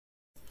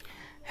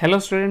Hello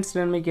students,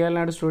 నేను మీకు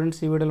ఏనాడు స్టూడెంట్స్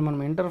ఈ వీడియోలో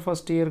మనం inter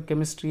first year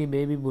chemistry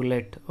baby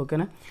bullet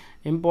ఓకేనా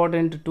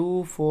ఇంపార్టెంట్ 2,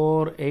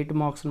 4, 8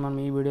 మార్క్స్ మనం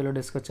ఈ వీడియోలో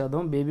డిస్కస్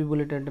చేద్దాం. బేబీ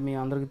బుల్లెట్ అంటే మీ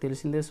అందరికీ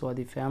తెలిసిందే. సో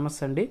అది ఫేమస్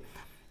అండి.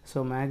 సో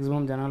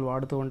మ్యాక్సిమం జనాలు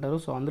వాడుతూ ఉంటారు.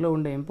 సో అందులో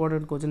ఉండే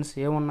ఇంపార్టెంట్ క్వశ్చన్స్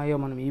ఏమున్నాయో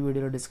మనం ఈ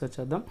వీడియోలో డిస్కస్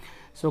చేద్దాం.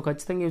 సో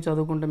ఖచ్చితంగా ఇవి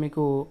చదువుకుంటే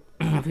మీకు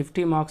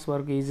 50 మార్క్స్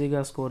వరకు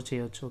ఈజీగా స్కోర్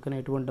చేయొచ్చు. ఓకేనా,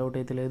 ఎటువంటి డౌట్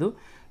అయితే లేదు.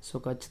 సో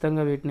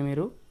ఖచ్చితంగా వీటిని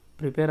మీరు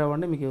ప్రిపేర్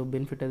అవ్వండి, మీకు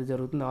బెనిఫిట్ అయితే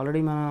జరుగుతుంది.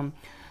 ఆల్రెడీ మన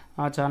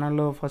ఆ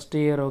ఛానల్లో ఫస్ట్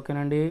ఇయర్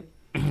ఓకేనండి,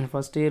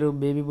 first year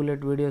baby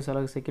bullet videos,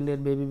 అలాగే second year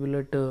baby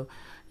bullet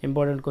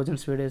important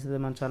questions videos అయితే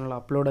మన ఛానల్లో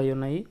అప్లోడ్ అయ్యి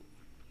ఉన్నాయి.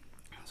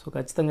 సో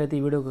ఖచ్చితంగా అయితే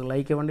ఈ వీడియోకి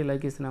లైక్ ఇవ్వండి.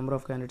 లైక్ ఇస్తే నెంబర్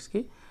ఆఫ్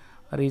క్యాండిడేట్స్కి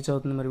రీచ్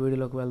అవుతుంది. మరి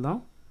వీడియోలోకి వెళ్దాం.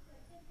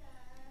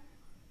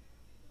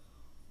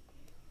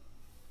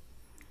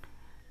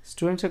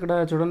 స్టూడెంట్స్ ఇక్కడ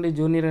చూడండి,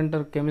 జూనియర్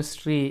ఇంటర్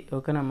కెమిస్ట్రీ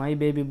ఓకేనా, my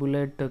baby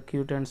bullet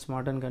cute and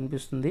smart అని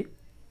కనిపిస్తుంది.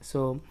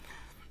 సో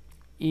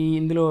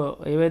ఇందులో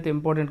ఏవైతే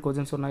ఇంపార్టెంట్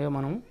క్వశ్చన్స్ ఉన్నాయో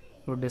మనం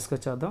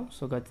డిస్కస్ చేద్దాం.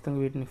 సో ఖచ్చితంగా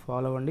వీటిని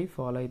ఫాలో అవ్వండి.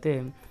 ఫాలో అయితే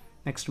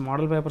నెక్స్ట్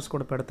మోడల్ పేపర్స్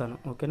కూడా పెడతాను.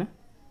 ఓకేనా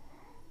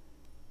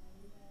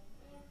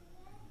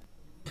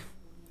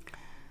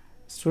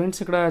స్టూడెంట్స్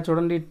ఇక్కడ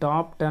చూడండి,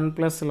 టాప్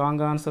 10+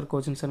 లాంగ్ ఆన్సర్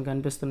క్వశ్చన్స్ అని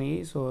కనిపిస్తున్నాయి.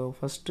 సో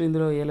ఫస్ట్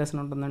ఇందులో ఏ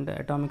లెసన్ ఉంటుందంటే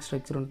అటామిక్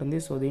స్ట్రక్చర్ ఉంటుంది.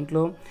 సో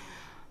దీంట్లో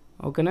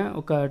ఓకేనా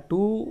ఒక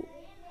 2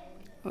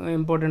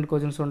 ఇంపార్టెంట్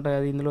క్వశ్చన్స్ ఉంటాయి.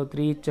 అది ఇందులో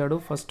 3 ఇచ్చాడు.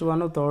 First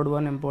one, third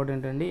one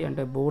important అండి.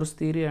 అంటే bores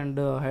theory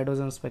and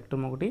hydrogen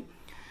spectrum ఒకటి,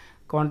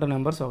 క్వాంటమ్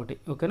నెంబర్స్ ఒకటి.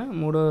 ఓకేనా,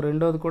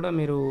 రెండోది కూడా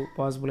మీరు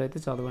పాసిబుల్ అయితే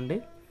చదవండి.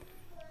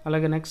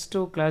 అలాగే నెక్స్ట్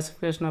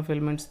క్లాసిఫికేషన్ ఆఫ్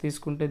ఎలిమెంట్స్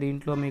తీసుకుంటే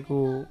దీంట్లో మీకు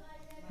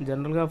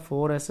జనరల్గా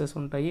 4 ఎస్ఎస్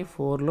ఉంటాయి.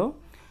 4లో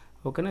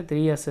ఓకేనా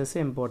 3 ఎస్ఎస్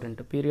ఇంపార్టెంట్.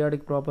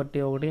 పీరియాడిక్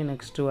ప్రాపర్టీ ఒకటి,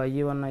 next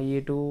IE1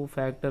 IE2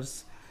 factors,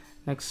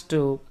 next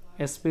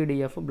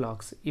SPDF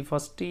blocks. ఈ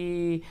ఫస్ట్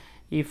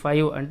ఈ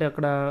 5 అంటే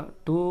అక్కడ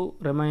 2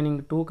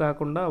 రిమైనింగ్ 2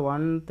 కాకుండా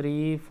 1,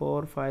 3,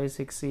 4, 5,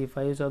 6 ఈ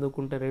 5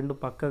 చదువుకుంటే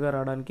 2 పక్కగా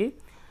రావడానికి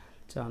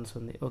ఛాన్స్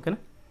ఉంది. ఓకేనా,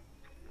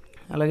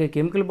 అలాగే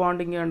chemical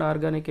bonding and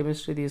organic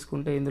chemistry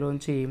తీసుకుంటే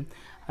ఇందులోంచి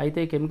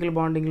అయితే కెమికల్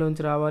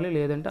బాండింగ్లోంచి రావాలి,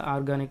 లేదంటే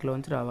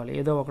ఆర్గానిక్లోంచి రావాలి.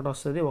 ఏదో ఒకటి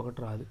వస్తుంది, ఒకటి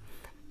రాదు.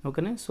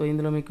 ఓకేనా, సో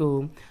ఇందులో మీకు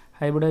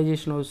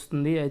హైబ్రిడైజేషన్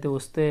వస్తుంది. అయితే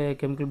వస్తే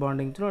కెమికల్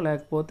బాండింగ్స్లో,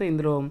 లేకపోతే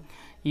ఇందులో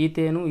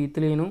ఈథేను,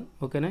 ఇథిలీను,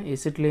 ఓకేనా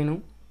ఎసిట్లీను,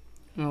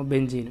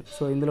 బెంజీను.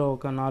 సో ఇందులో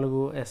ఒక 4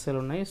 ఎస్ఎల్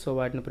ఉన్నాయి. సో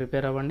వాటిని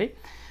ప్రిపేర్ అవ్వండి.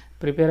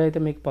 ప్రిపేర్ అయితే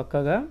మీకు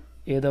పక్కగా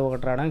ఏదో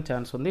ఒకటి రావడానికి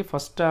ఛాన్స్ ఉంది.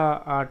 ఫస్ట్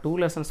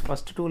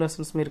ఫస్ట్ 2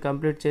 లెసన్స్ మీరు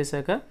కంప్లీట్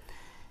చేశాక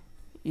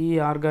ఈ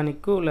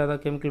ఆర్గానిక్ లేదా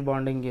కెమికల్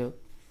బాండింగ్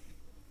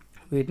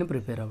వీటిని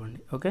ప్రిపేర్ అవ్వండి.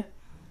 ఓకే,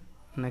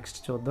 నెక్స్ట్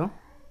చూద్దాం.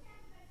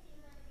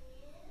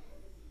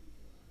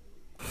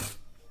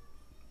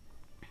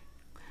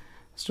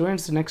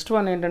 స్టూడెంట్స్ నెక్స్ట్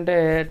వన్ ఏంటంటే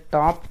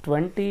టాప్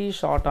 20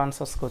 షార్ట్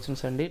ఆన్సర్స్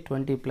క్వశ్చన్స్ అండి,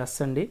 20+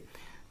 అండి.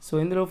 సో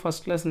ఇందులో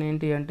ఫస్ట్ లెసన్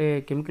ఏంటి అంటే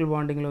కెమికల్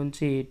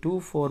బాండింగ్లోంచి 2,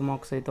 4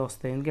 మార్క్స్ అయితే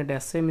వస్తాయి. ఎందుకంటే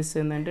ఎస్ఏ మిస్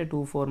ఏంటంటే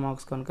 2, 4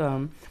 మార్క్స్ కనుక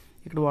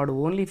ఇక్కడ వాడు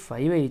ఓన్లీ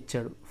 5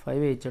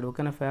 ఇచ్చాడు.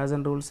 ఓకేనా,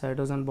 fasten rules,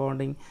 hydrogen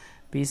bonding,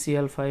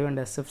 PCl5 and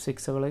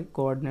SF6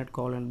 coordinate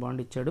covalent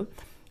bond ఇచ్చాడు.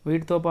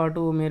 వీటితో పాటు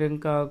మీరు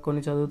ఇంకా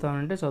కొన్ని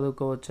చదువుతానంటే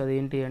చదువుకోవచ్చు.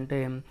 అదేంటి అంటే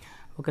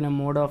ఓకేనా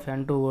మోడ్ ఆఫ్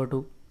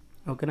N2O2,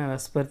 ఓకేనా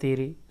వెస్పర్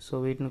థియరీ. సో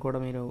వీటిని కూడా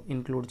మీరు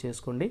ఇంక్లూడ్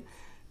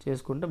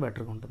చేసుకుంటే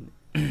బెటర్గా ఉంటుంది.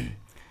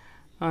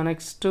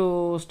 నెక్స్ట్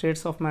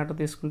స్టేట్స్ ఆఫ్ మ్యాటర్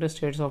తీసుకుంటే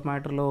స్టేట్స్ ఆఫ్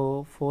మ్యాటర్లో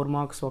 4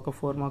 మార్క్స్, ఒక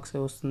 4 మార్క్సే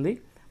వస్తుంది.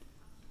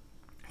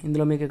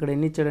 ఇందులో మీకు ఇక్కడ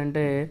ఎన్ని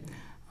ఇచ్చాడంటే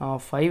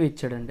 5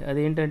 ఇచ్చాడండి.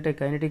 అదేంటంటే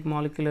కైనెటిక్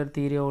మాలిక్యులర్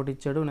థియరీ ఒకటి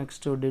ఇచ్చాడు.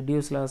 నెక్స్ట్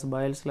డెడ్యూస్ లాస్,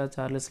 బాయిల్స్ లా,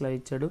 చార్లెస్ లా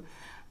ఇచ్చాడు.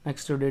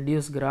 Next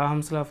deduce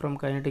గ్రాహమ్స్ law from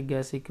kinetic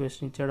gas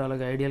equation ఇచ్చాడు.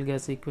 అలాగే ఐడియల్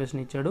గ్యాస్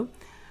ఈక్వేషన్ ఇచ్చాడు.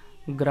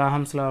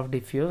 గ్రాహమ్స్ లా ఆఫ్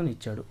డిఫ్యూజన్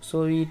ఇచ్చాడు. సో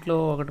వీటిలో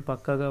ఒకటి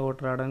పక్కగా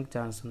ఒకటి రావడానికి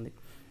ఛాన్స్ ఉంది.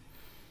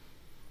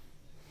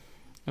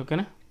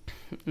 ఓకేనా,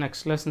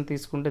 నెక్స్ట్ లెసన్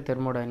తీసుకుంటే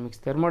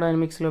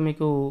థెర్మోడైనమిక్స్లో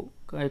మీకు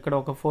ఇక్కడ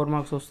ఒక 4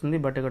 మార్క్స్ వస్తుంది.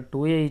 బట్ ఇక్కడ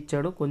 2A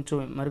ఇచ్చాడు.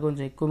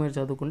 కొంచెం ఎక్కువ మీరు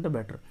చదువుకుంటే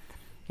బెటర్.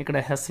 ఇక్కడ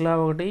హెస్లా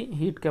ఒకటి,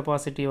 హీట్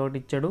కెపాసిటీ ఒకటి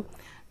ఇచ్చాడు.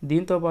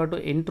 దీంతోపాటు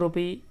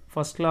entropy,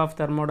 first law of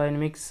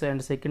thermodynamics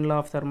and second law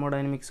of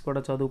thermodynamics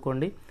కూడా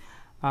చదువుకోండి.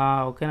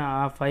 ఓకేనా,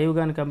 ఆ 5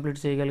 కానీ కంప్లీట్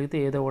చేయగలిగితే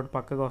ఏదో ఒకటి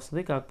పక్కగా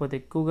వస్తుంది. కాకపోతే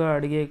ఎక్కువగా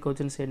అడిగే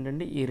క్వశ్చన్స్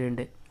ఏంటంటే ఈ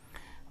రెండే,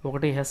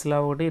 ఒకటి హెస్లా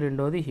ఒకటి,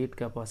 రెండోది heat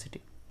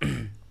capacity.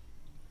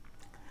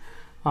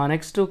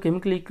 Next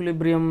chemical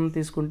equilibrium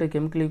తీసుకుంటే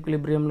కెమికల్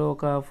ఈక్విలిబ్రియంలో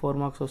ఒక 4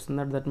 మార్క్స్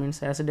వస్తుంది. That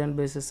means acid and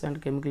basis and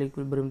chemical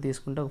equilibrium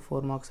తీసుకుంటే ఒక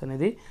 4 మార్క్స్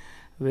అనేది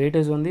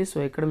వెయిటేజ్ ఉంది. సో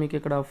మీకు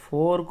ఇక్కడ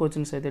 4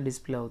 క్వశ్చన్స్ అయితే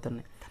డిస్ప్లే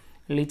అవుతున్నాయి.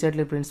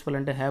 లీచర్లీ ప్రిన్సిపల్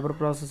అంటే హ్యాబర్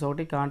ప్రాసెస్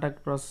ఒకటి,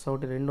 కాంటాక్ట్ ప్రాసెస్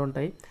ఒకటి, 2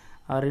 ఉంటాయి.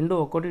 ఆ 2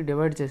 ఒక్కొక్కటి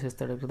డివైడ్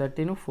చేసేస్తాడు.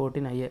 13,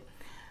 14 అయ్యే.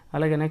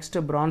 అలాగే నెక్స్ట్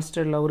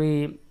బ్రాన్స్టెడ్ లౌరీ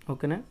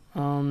ఓకేనా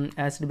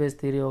యాసిడ్ బేస్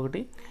థియరీ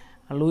ఒకటి,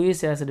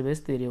 లూయిస్ యాసిడ్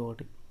బేస్ థియరీ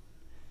ఒకటి.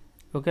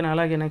 ఓకేనా,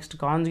 అలాగే next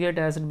conjugate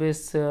acid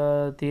base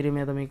theory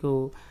మీద మీకు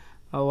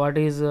what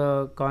is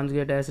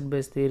conjugate acid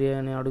base theory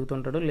అని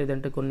అడుగుతుంటాడు.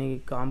 లేదంటే కొన్ని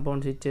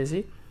కాంపౌండ్స్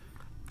ఇచ్చేసి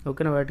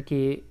ఓకేనా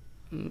వాటికి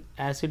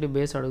యాసిడ్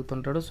బేస్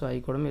అడుగుతుంటాడు. సో అవి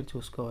కూడా మీరు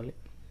చూసుకోవాలి.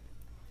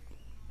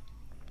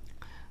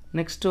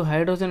 నెక్స్ట్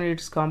హైడ్రోజన్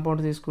ఎయిడ్స్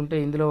కాంపౌండ్ తీసుకుంటే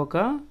ఇందులో ఒక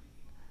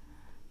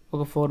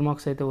 4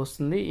 మార్క్స్ అయితే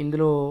వస్తుంది.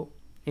 ఇందులో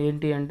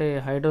ఏంటి అంటే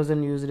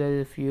hydrogen used as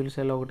fuel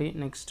cell ఒకటి,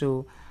 next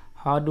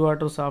hard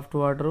water, soft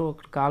water,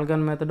 ఒక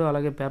కాల్గన్ మెథడ్,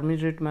 అలాగే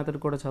పెర్మిటేట్ మెథడ్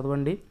కూడా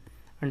చదవండి,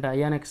 అంటే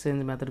అయాన్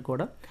ఎక్స్చేంజ్ మెథడ్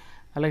కూడా.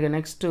 అలాగే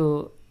next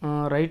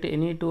right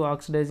any two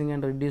oxidising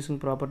and reducing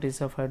properties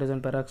of hydrogen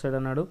peroxide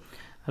అన్నాడు.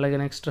 అలాగే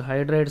నెక్స్ట్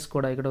హైడ్రైడ్స్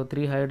కూడా, ఇక్కడ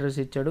 3 హైడ్రైడ్స్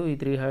ఇచ్చాడు, ఈ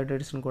 3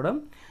 హైడ్రైడ్స్ని కూడా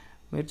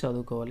మీరు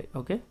చదువుకోవాలి.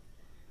 Okay,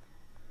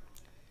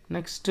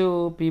 next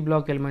P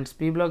block elements.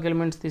 P block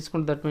elements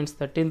తీసుకుంటే that means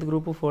 13th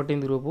group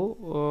 14th group.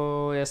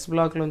 Yes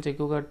బ్లాక్లోంచి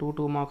ఎక్కువగా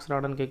 2 మార్క్స్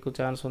రావడానికి ఎక్కువ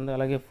ఛాన్స్ ఉంది.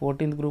 అలాగే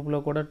 14th గ్రూప్లో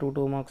కూడా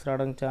 2 మార్క్స్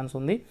రావడానికి ఛాన్స్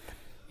ఉంది.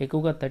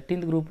 ఎక్కువగా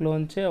 13th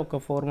గ్రూప్లోంచే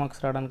ఒక 4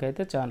 మార్క్స్ రావడానికి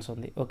అయితే ఛాన్స్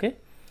ఉంది. ఓకే,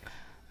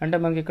 అంటే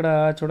మనకి ఇక్కడ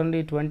చూడండి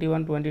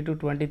 21, 22,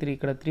 23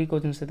 ఇక్కడ 3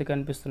 క్వశ్చన్స్ అయితే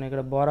కనిపిస్తున్నాయి.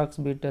 ఇక్కడ బోరాక్స్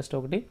బీట్ టెస్ట్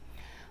ఒకటి,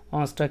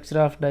 స్ట్రక్చర్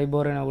ఆఫ్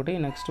డైబోరేన్ ఒకటి,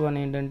 నెక్స్ట్ వన్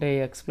ఏంటంటే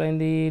explain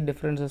the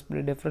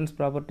difference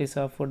properties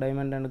of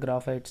diamond and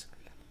graphites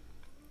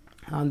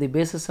on the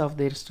basis of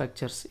their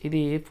structures. ఇది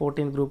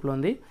 14th గ్రూప్లో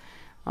ఉంది.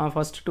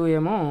 ఫస్ట్ 2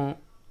 ఏమో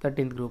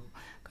 13th గ్రూప్.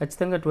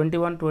 ఖచ్చితంగా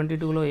 21,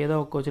 22లో ఏదో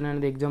ఒక క్వశ్చన్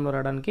అనేది ఎగ్జామ్లో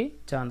రావడానికి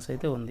ఛాన్స్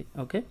అయితే ఉంది.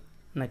 ఓకే,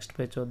 నెక్స్ట్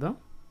పేజ్ చూద్దాం.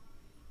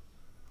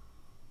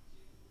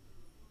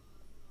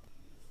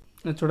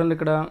 చూడండి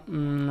ఇక్కడ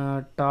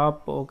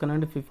టాప్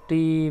ఓకేనండి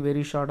 50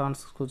 వెరీ షార్ట్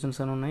ఆన్సర్ క్వశ్చన్స్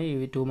అని ఉన్నాయి.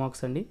 ఇవి 2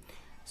 మార్క్స్ అండి.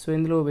 సో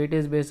ఇందులో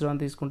వెయిటేజ్ బేస్డ్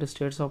అని తీసుకుంటే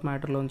స్టేట్స్ ఆఫ్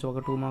మ్యాటర్లోంచి ఒక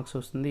 2 మార్క్స్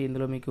వస్తుంది.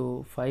 ఇందులో మీకు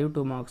 5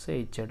 2 మార్క్సే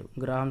ఇచ్చాడు.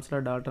 గ్రాహమ్స్లా,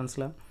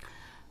 డాల్టన్స్లా.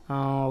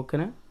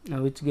 ఓకేనా,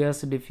 which gas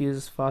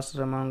diffuses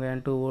faster among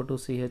N2 O2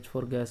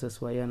 CH4 gases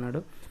why అన్నాడు.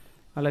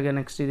 అలాగే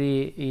నెక్స్ట్ ఇది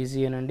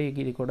ఈజీ అనండి,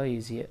 ఇది కూడా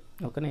ఈజీయే.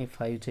 ఓకేనా, ఈ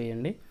 5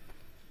 చేయండి.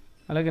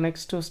 అలాగే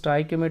నెక్స్ట్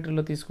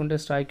స్టాయిక్యోమెట్రీలో తీసుకుంటే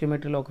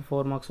స్టాయిక్యోమెట్రీలో ఒక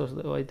 4 మార్క్స్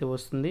అయితే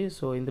వస్తుంది.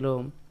 సో ఇందులో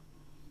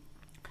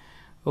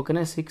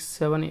ఓకేనా 6,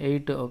 7,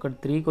 8 ఒక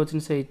 3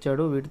 క్వశ్చన్సే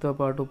ఇచ్చాడు. వీటితో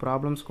పాటు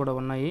ప్రాబ్లమ్స్ కూడా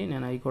ఉన్నాయి,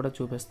 నేను అవి కూడా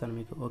చూపిస్తాను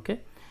మీకు. ఓకే,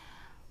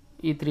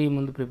 ఈ 3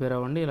 ముందు ప్రిపేర్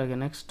అవ్వండి. అలాగే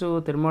నెక్స్ట్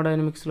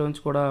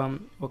థెర్మోడైనమిక్స్లోంచి కూడా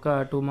ఒక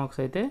 2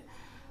 మార్క్స్ అయితే,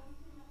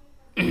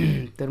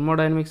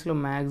 థెర్మోడైనమిక్స్లో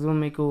మ్యాక్సిమం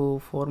మీకు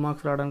 4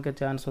 మార్క్స్ రావడానికి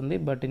ఛాన్స్ ఉంది.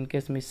 బట్ ఇన్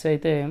కేస్ మిస్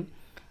అయితే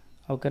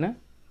ఓకేనా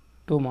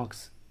 2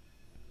 మార్క్స్.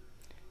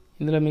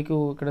 ఇందులో మీకు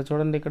ఇక్కడ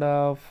చూడండి ఇక్కడ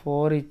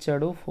 4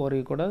 ఇచ్చాడు,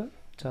 4 కూడా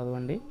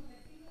చదవండి.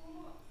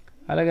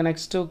 అలాగే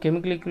నెక్స్ట్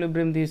కెమికల్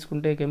ఈక్విలిబ్రియం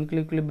తీసుకుంటే కెమికల్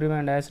ఈక్విలిబ్రియం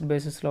అండ్ యాసిడ్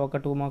బేసిస్లో ఒక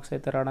 2 మార్క్స్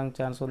అయితే రావడానికి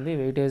ఛాన్స్ ఉంది.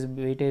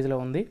 వెయిటేజ్లో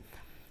ఉంది.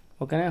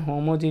 ఓకేనా,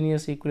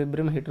 హోమోజీనియస్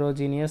ఈక్విలిబ్రియం,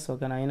 హెట్రోజీనియస్,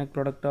 ఓకేనా, ఐనక్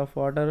product of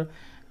water,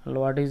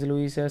 what is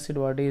Lewis acid,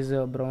 what is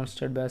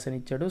బ్రౌన్స్టెడ్ base అని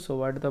ఇచ్చాడు. సో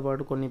వాటితో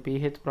పాటు కొన్ని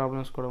pH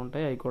ప్రాబ్లమ్స్ కూడా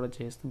ఉంటాయి, అవి కూడా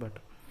చేస్తే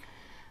బెటర్.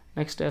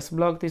 నెక్స్ట్ ఎస్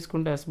బ్లాక్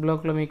తీసుకుంటే ఎస్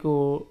బ్లాక్లో మీకు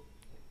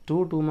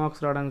 2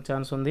 మార్క్స్ రావడానికి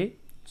ఛాన్స్ ఉంది.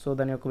 సో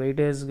దాని యొక్క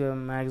వెయిటేజ్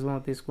మ్యాక్సిమం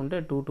తీసుకుంటే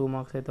 2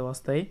 మార్క్స్ అయితే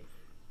వస్తాయి.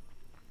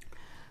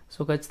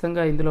 సో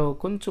ఖచ్చితంగా ఇందులో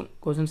కొంచెం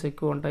క్వశ్చన్స్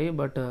ఎక్కువ ఉంటాయి.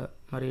 బట్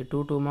మరి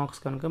 2 మార్క్స్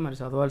కనుక మరి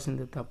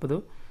చదవాల్సింది తప్పదు.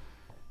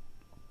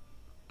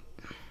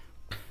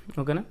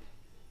 ఓకేనా,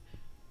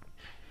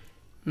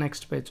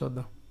 నెక్స్ట్ పేజ్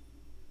చూద్దాం.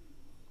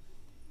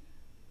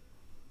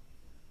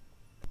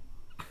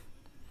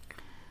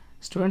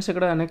 స్టూడెంట్స్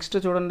ఇక్కడ నెక్స్ట్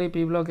చూడండి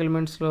పీ బ్లాక్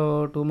ఎలిమెంట్స్లో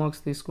 2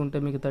 మార్క్స్ తీసుకుంటే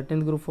మీకు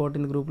 13th గ్రూప్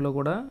 14th గ్రూప్లో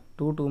కూడా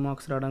 2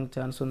 మార్క్స్ రావడానికి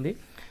ఛాన్స్ ఉంది.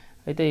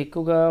 అయితే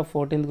ఎక్కువగా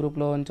 14th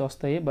గ్రూప్లో నుంచి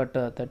వస్తాయి. బట్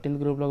 13th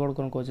గ్రూప్లో కూడా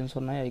కొన్ని క్వశ్చన్స్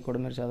ఉన్నాయి, అవి కూడా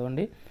మీరు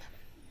చదవండి.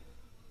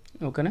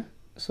 ఓకేనా,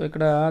 సో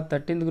ఇక్కడ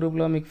 13th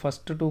గ్రూప్లో మీకు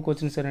ఫస్ట్ 2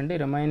 క్వశ్చన్స్ అండి,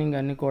 రిమైనింగ్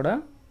అన్నీ కూడా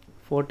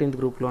 14th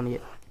గ్రూప్లోని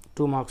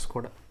 2 మార్క్స్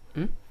కూడా.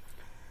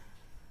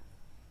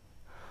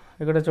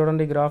 ఇక్కడ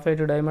చూడండి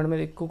గ్రాఫైట్ డైమండ్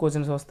మీద ఎక్కువ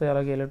క్వశ్చన్స్ వస్తాయి.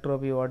 అలాగే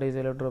ఎలక్ట్రోపీ, వాట్ ఈజ్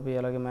ఎలక్ట్రోపీ,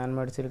 అలాగే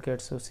man-made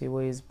silicates, CO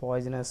is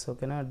poisonous,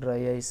 ఓకేనా,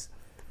 dry ice,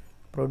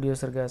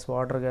 producer gas,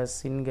 water gas,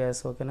 sin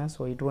gas, ఓకేనా.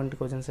 సో ఇటువంటి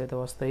క్వశ్చన్స్ అయితే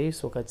వస్తాయి.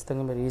 సో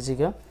ఖచ్చితంగా మీరు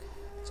ఈజీగా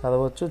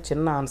చదవచ్చు,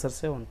 చిన్న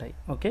ఆన్సర్సే ఉంటాయి.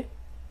 ఓకే,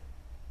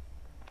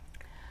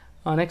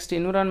 నెక్స్ట్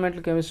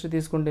ఎన్విరాన్మెంటల్ కెమిస్ట్రీ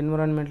తీసుకుంటే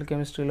ఎన్విరాన్మెంటల్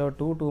కెమిస్ట్రీలో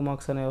 2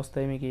 మార్క్స్ అనేవి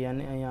వస్తాయి. మీకు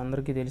ఇవన్నీ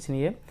అందరికీ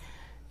తెలిసినయే,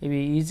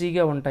 ఇవి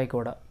ఈజీగా ఉంటాయి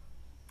కూడా.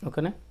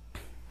 ఓకేనా,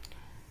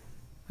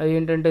 అవి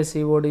ఏంటంటే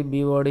COD,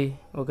 BOD,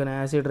 ఓకేనా,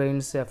 యాసిడ్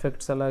రైన్స్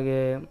ఎఫెక్ట్స్, అలాగే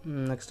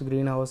next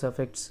green house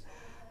effects.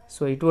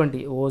 So ఇటువంటి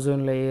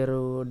ఓజోన్ లేయర్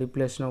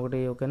డిప్లేషన్ ఒకటి,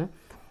 ఓకేనా.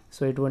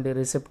 సో ఇటువంటి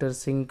receptor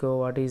sync,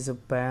 what is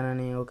pan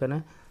అని, ఓకేనా.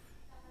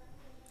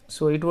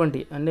 సో ఇటువంటి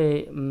అంటే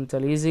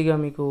చాలా ఈజీగా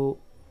మీకు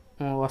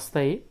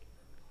వస్తాయి,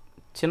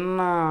 చిన్న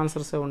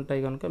ఆన్సర్సే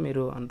ఉంటాయి కనుక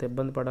మీరు అంత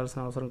ఇబ్బంది పడాల్సిన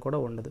అవసరం కూడా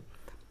ఉండదు.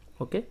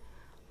 ఓకే,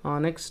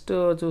 నెక్స్ట్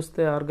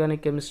చూస్తే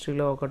ఆర్గానిక్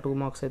కెమిస్ట్రీలో ఒక 2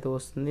 మార్క్స్ అయితే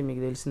వస్తుంది,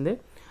 మీకు తెలిసిందే.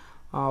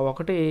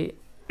 ఒకటి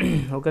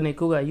ఓకేనా,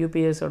 ఎక్కువగా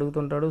IUPAC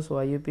అడుగుతుంటాడు. సో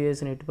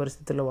IUPACని ఎట్టి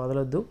పరిస్థితుల్లో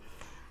వదలొద్దు.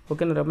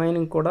 ఓకేనా,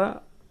 రిమైనింగ్ కూడా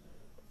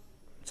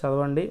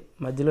చదవండి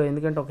మధ్యలో,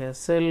 ఎందుకంటే ఒక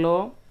ఎస్ఏలో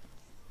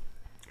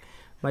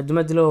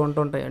మధ్యలో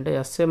ఉంటుంటాయి, అంటే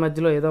ఎస్ఏ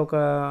మధ్యలో ఏదో ఒక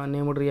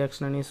నేమ్డ్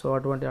రియాక్షన్ అని, సో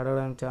అటువంటి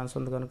అడగడానికి ఛాన్స్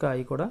ఉంది కనుక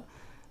అవి కూడా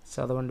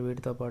చదవండి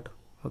వీటితో పాటు.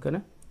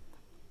 ఓకేనా,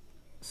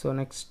 సో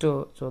నెక్స్ట్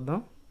చూద్దాం.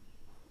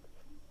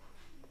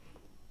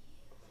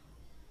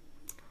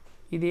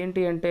 ఇది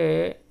ఏంటి అంటే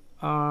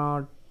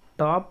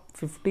టాప్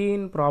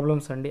 15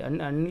 ప్రాబ్లమ్స్ అండి,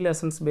 అన్ని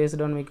లెసన్స్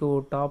బేస్డ్ ఆన్ మీకు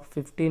టాప్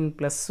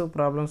 15+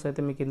 ప్రాబ్లమ్స్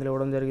అయితే మీకు ఇందులో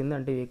ఇవ్వడం జరిగింది.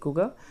 అంటే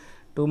ఎక్కువగా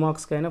 2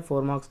 మార్క్స్కైనా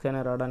 4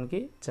 మార్క్స్కైనా రావడానికి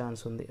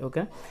ఛాన్స్ ఉంది.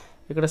 ఓకే,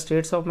 ఇక్కడ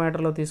స్టేట్స్ ఆఫ్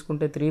మ్యాటర్లో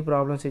తీసుకుంటే 3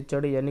 ప్రాబ్లమ్స్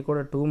ఇచ్చాడు, ఇవన్నీ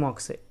కూడా 2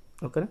 మార్క్సే.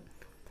 ఓకేనా,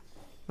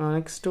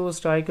 నెక్స్ట్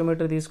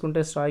స్టాయికోమెట్రీ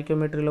తీసుకుంటే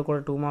స్టాయికోమెట్రీలో కూడా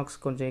 2 మార్క్స్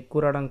కొంచెం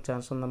ఎక్కువ రావడానికి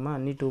ఛాన్స్ ఉందమ్మా,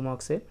 అన్నీ 2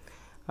 మార్క్సే.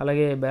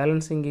 అలాగే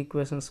బ్యాలెన్సింగ్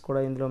ఈక్వేషన్స్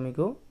కూడా ఇందులో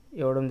మీకు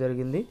ఇవ్వడం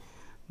జరిగింది.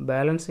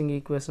 బ్యాలెన్సింగ్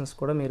ఈక్వేషన్స్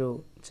కూడా మీరు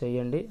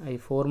చేయండి. అవి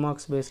 4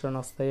 మార్క్స్ బేస్లోనే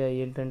వస్తాయి. అవి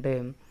ఏంటంటే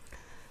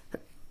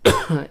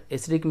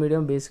ఎసిడిక్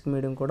మీడియం, బేసిక్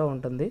మీడియం కూడా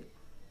ఉంటుంది.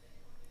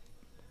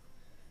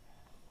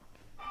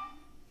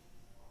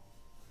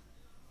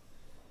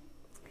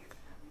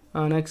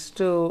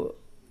 నెక్స్ట్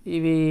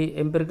ఇవి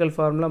empirical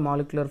formula,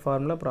 molecular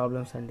formula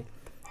problems అండి.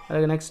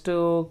 అలాగే నెక్స్ట్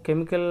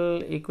కెమికల్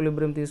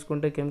ఈక్విలిబ్రియం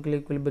తీసుకుంటే కెమికల్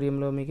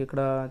ఈక్విలిబ్రియంలో మీకు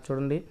ఇక్కడ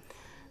చూడండి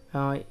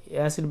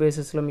యాసిడ్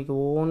బేసిస్లో మీకు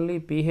ఓన్లీ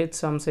pH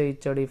సమ్సే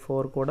ఇచ్చాడు ఈ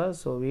 4 కూడా.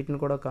 సో వీటిని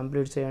కూడా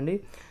కంప్లీట్ చేయండి.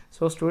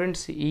 సో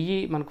స్టూడెంట్స్ ఇవి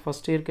మనకు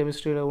ఫస్ట్ ఇయర్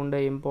కెమిస్ట్రీలో ఉండే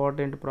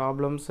important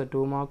problems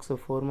 2 marks,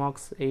 4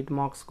 marks, 8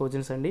 marks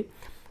questions అండి.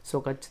 సో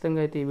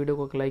ఖచ్చితంగా అయితే ఈ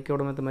వీడియోకి ఒక లైక్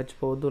ఇవ్వడం అయితే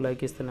మర్చిపోవద్దు.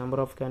 లైక్ ఇస్తే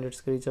నెంబర్ ఆఫ్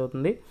క్యాండిడేట్స్కి రీచ్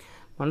అవుతుంది.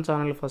 మన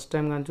ఛానల్ ఫస్ట్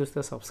టైం కానీ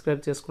చూస్తే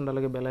సబ్స్క్రైబ్ చేసుకోండి,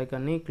 అలాగే బెల్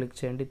ఐకాన్ని క్లిక్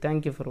చేయండి.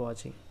 Thank you for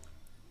watching.